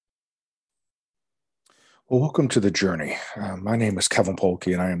Well, welcome to The Journey. My name is Kevin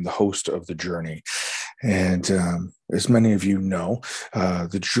Polkey, and I am the host of The Journey. And as many of you know,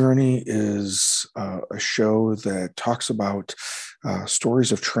 The Journey is a show that talks about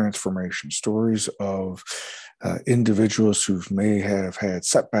stories of transformation, stories of individuals who may have had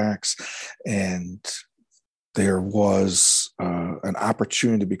setbacks, and there was an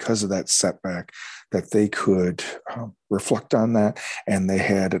opportunity because of that setback that they could reflect on that, and they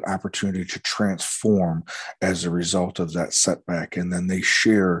had an opportunity to transform as a result of that setback. And then they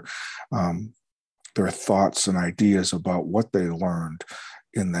share their thoughts and ideas about what they learned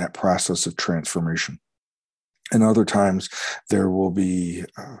in that process of transformation. And other times, there will be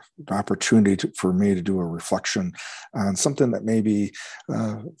an opportunity for me to do a reflection on something that maybe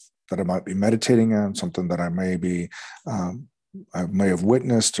that I might be meditating on, something that I may have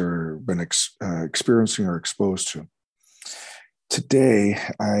witnessed or been experiencing or exposed to. Today,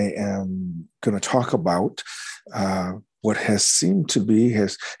 I am going to talk about what has seemed to be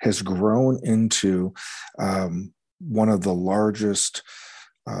has grown into one of the largest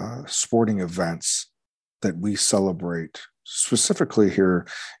sporting events that we celebrate, specifically here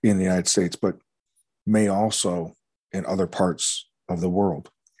in the United States, but may also in other parts of the world.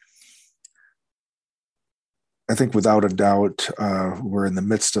 I think without a doubt, we're in the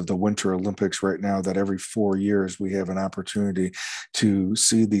midst of the Winter Olympics right now, that every 4 years we have an opportunity to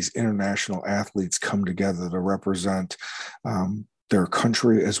see these international athletes come together to represent their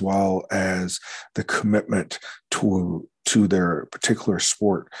country, as well as the commitment to their particular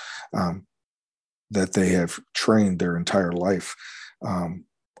sport that they have trained their entire life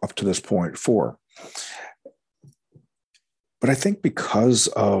up to this point for. But I think because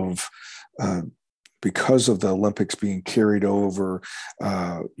of the Olympics being carried over,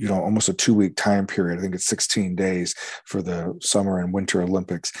 almost a 2-week time period. I think it's 16 days for the Summer and Winter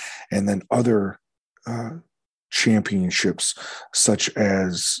Olympics, and then other championships such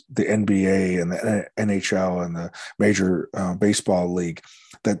as the NBA and the NHL and the Major Baseball League,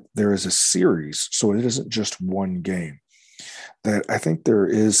 that there is a series. So it isn't just one game. That I think there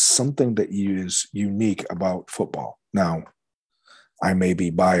is something that is unique about football. Now, I may be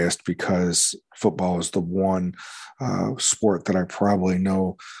biased because football is the one sport that I probably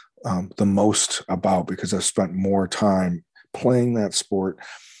know the most about, because I've spent more time playing that sport,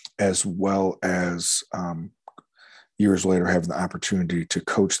 as well as years later having the opportunity to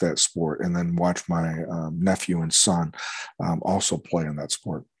coach that sport and then watch my nephew and son also play in that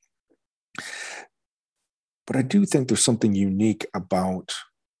sport. But I do think there's something unique about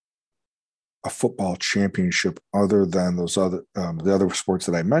a football championship other than those other the other sports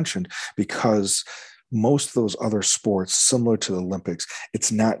that I mentioned, because most of those other sports, similar to the Olympics,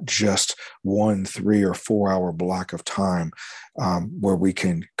 it's not just 1, 3, or 4 hour block of time where we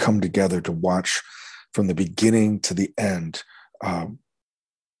can come together to watch from the beginning to the end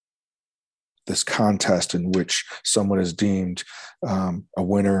this contest in which someone is deemed a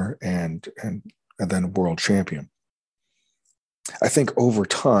winner and then a world champion. I think over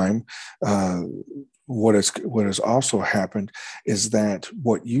time, what has also happened is that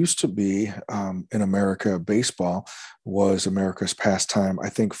what used to be in America, baseball was America's pastime. I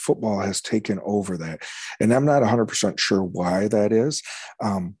think football has taken over that, and I'm not 100% sure why that is.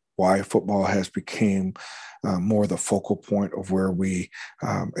 Why football has become more the focal point of where we,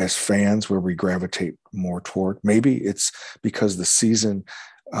 as fans, where we gravitate more toward. Maybe it's because the season,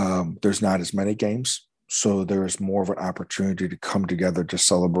 there's not as many games, so there's more of an opportunity to come together to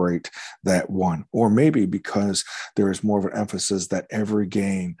celebrate that one. Or maybe because there is more of an emphasis that every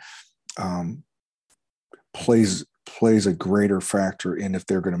game plays a greater factor in if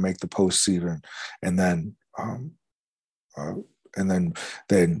they're going to make the postseason, and then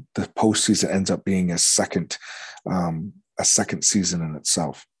the postseason ends up being a second season in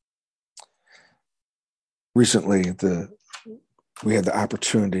itself. Recently, we had the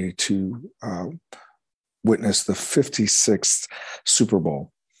opportunity to witness the 56th Super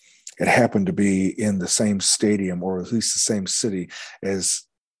Bowl. It happened to be in the same stadium, or at least the same city, as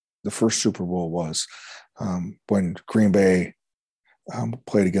the first Super Bowl was, when Green Bay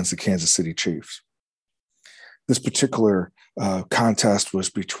played against the Kansas City Chiefs. This particular contest was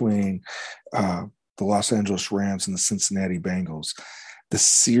between the Los Angeles Rams and the Cincinnati Bengals.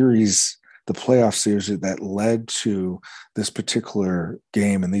 The playoff series that led to this particular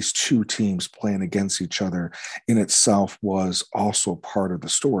game and these two teams playing against each other in itself was also part of the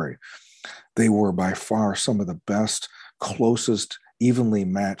story. They were by far some of the best, closest, evenly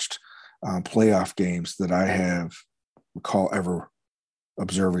matched playoff games that I recall ever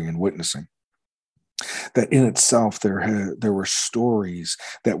observing and witnessing. That in itself, there were stories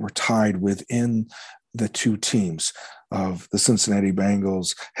that were tied within the two teams of the Cincinnati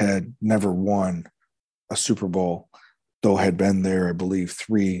Bengals had never won a Super Bowl, though had been there, I believe,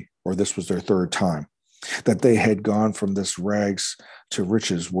 three, or this was their third time. That they had gone from this rags to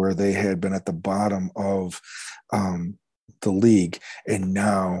riches where they had been at the bottom of the league. And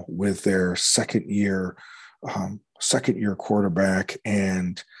now with their second year quarterback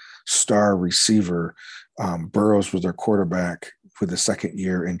and star receiver, Burrows was their quarterback for the second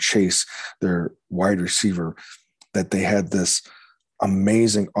year, and Chase, their wide receiver, that they had this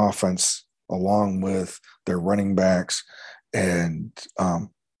amazing offense along with their running backs, and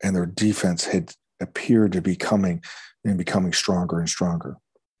their defense had appeared to be becoming stronger and stronger.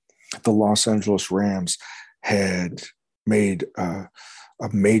 The Los Angeles Rams had made a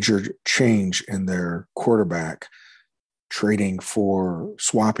major change in their quarterback, swapping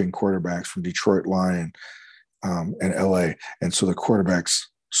quarterbacks from Detroit Lion and LA. And so the quarterbacks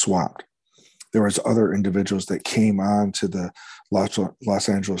swapped. There was other individuals that came on to the Los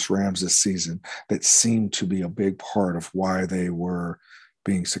Angeles Rams this season that seemed to be a big part of why they were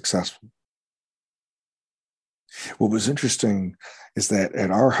being successful. What was interesting is that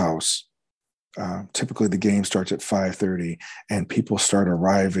at our house, typically the game starts at 5:30 and people start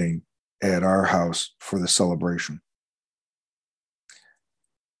arriving at our house for the celebration.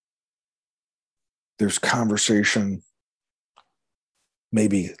 There's conversation,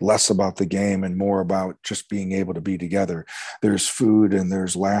 maybe less about the game and more about just being able to be together. There's food and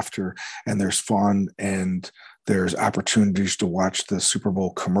there's laughter and there's fun and there's opportunities to watch the Super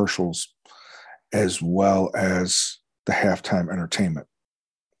Bowl commercials as well as the halftime entertainment.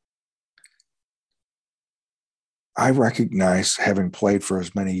 I recognize, having played for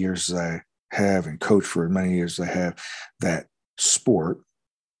as many years as I have and coached for as many years as I have, that sport,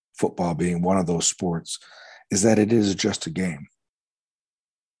 football being one of those sports, is that it is just a game.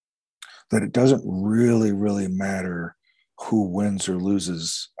 That it doesn't really, really matter who wins or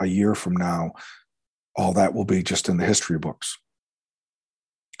loses a year from now. All that will be just in the history books.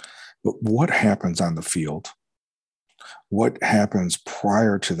 But what happens on the field? What happens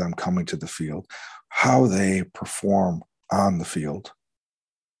prior to them coming to the field? How they perform on the field?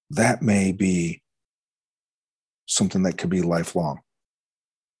 That may be something that could be lifelong.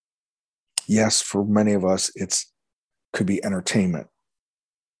 Yes, for many of us, it could be entertainment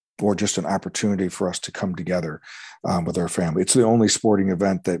or just an opportunity for us to come together with our family. It's the only sporting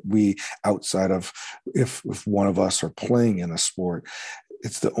event that we, outside of if one of us are playing in a sport,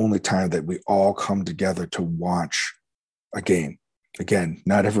 it's the only time that we all come together to watch a game. Again,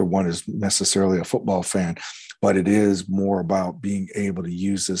 not everyone is necessarily a football fan, but it is more about being able to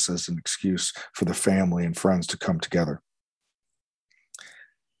use this as an excuse for the family and friends to come together.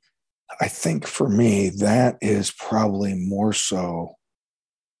 I think for me, that is probably more so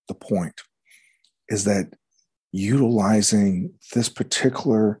the point, is that utilizing this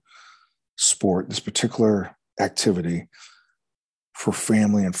particular sport, this particular activity for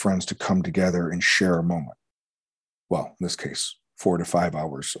family and friends to come together and share a moment. Well, in this case, 4 to 5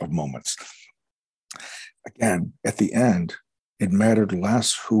 hours of moments. Again, at the end, it mattered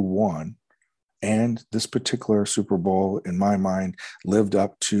less who won. And this particular Super Bowl, in my mind, lived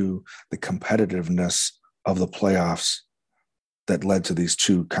up to the competitiveness of the playoffs that led to these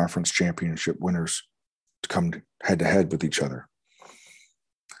two conference championship winners to come head to head with each other.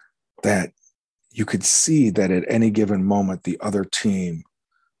 That you could see that at any given moment, the other team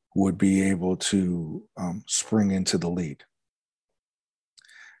would be able to spring into the lead.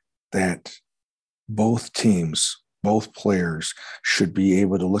 That both teams, both players should be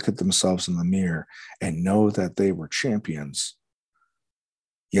able to look at themselves in the mirror and know that they were champions.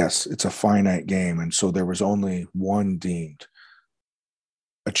 Yes, it's a finite game, and so there was only one deemed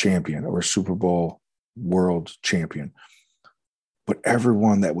a champion or a Super Bowl world champion. But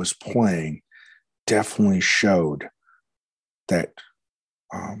everyone that was playing definitely showed that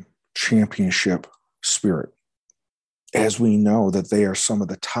championship spirit. As we know that they are some of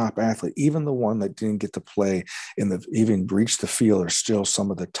the top athletes, even the one that didn't get to play even reach the field, are still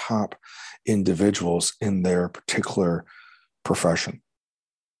some of the top individuals in their particular profession.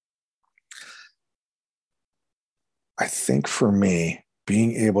 I think for me,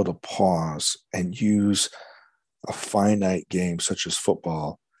 being able to pause and use a finite game such as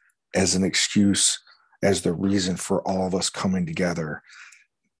football as an excuse, as the reason for all of us coming together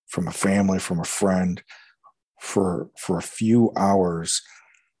from a family, from a friend, for a few hours,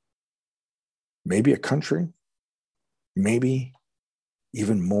 maybe a country, maybe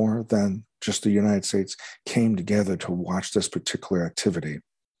even more than just the United States, came together to watch this particular activity,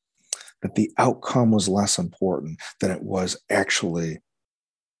 that the outcome was less important than it was actually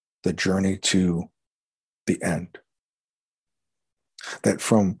the journey to the end. That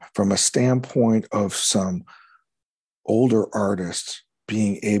from a standpoint of some older artists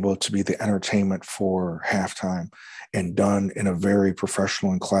being able to be the entertainment for halftime and done in a very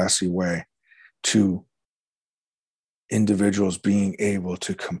professional and classy way, to individuals being able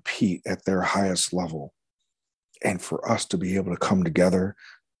to compete at their highest level, and for us to be able to come together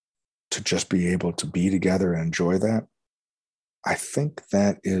to just be able to be together and enjoy that, I think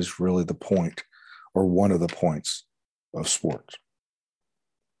that is really the point, or one of the points, of sports.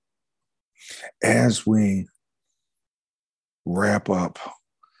 As we wrap up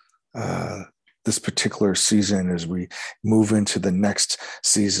this particular season, as we move into the next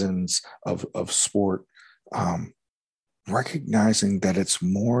seasons of sport, recognizing that it's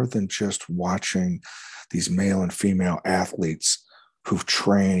more than just watching these male and female athletes who've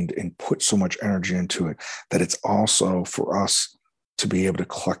trained and put so much energy into it, that it's also for us to be able to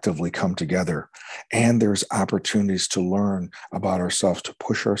collectively come together. And there's opportunities to learn about ourselves, to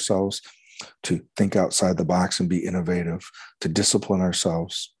push ourselves, to think outside the box and be innovative, to discipline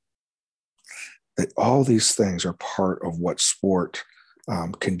ourselves. That all these things are part of what sport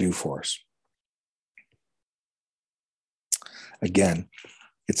can do for us. Again,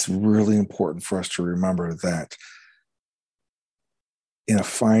 it's really important for us to remember that in a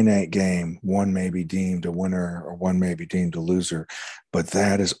finite game, one may be deemed a winner or one may be deemed a loser, but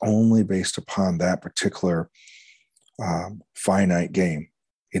that is only based upon that particular finite game.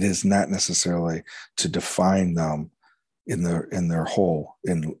 It is not necessarily to define them in their whole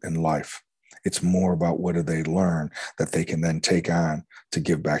in life. It's more about what do they learn that they can then take on to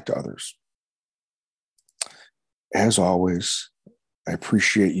give back to others. As always, I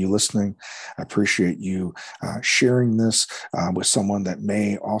appreciate you listening. I appreciate you sharing this with someone that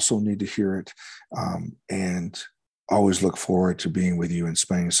may also need to hear it. And always look forward to being with you and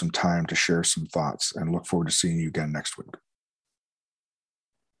spending some time to share some thoughts, and look forward to seeing you again next week.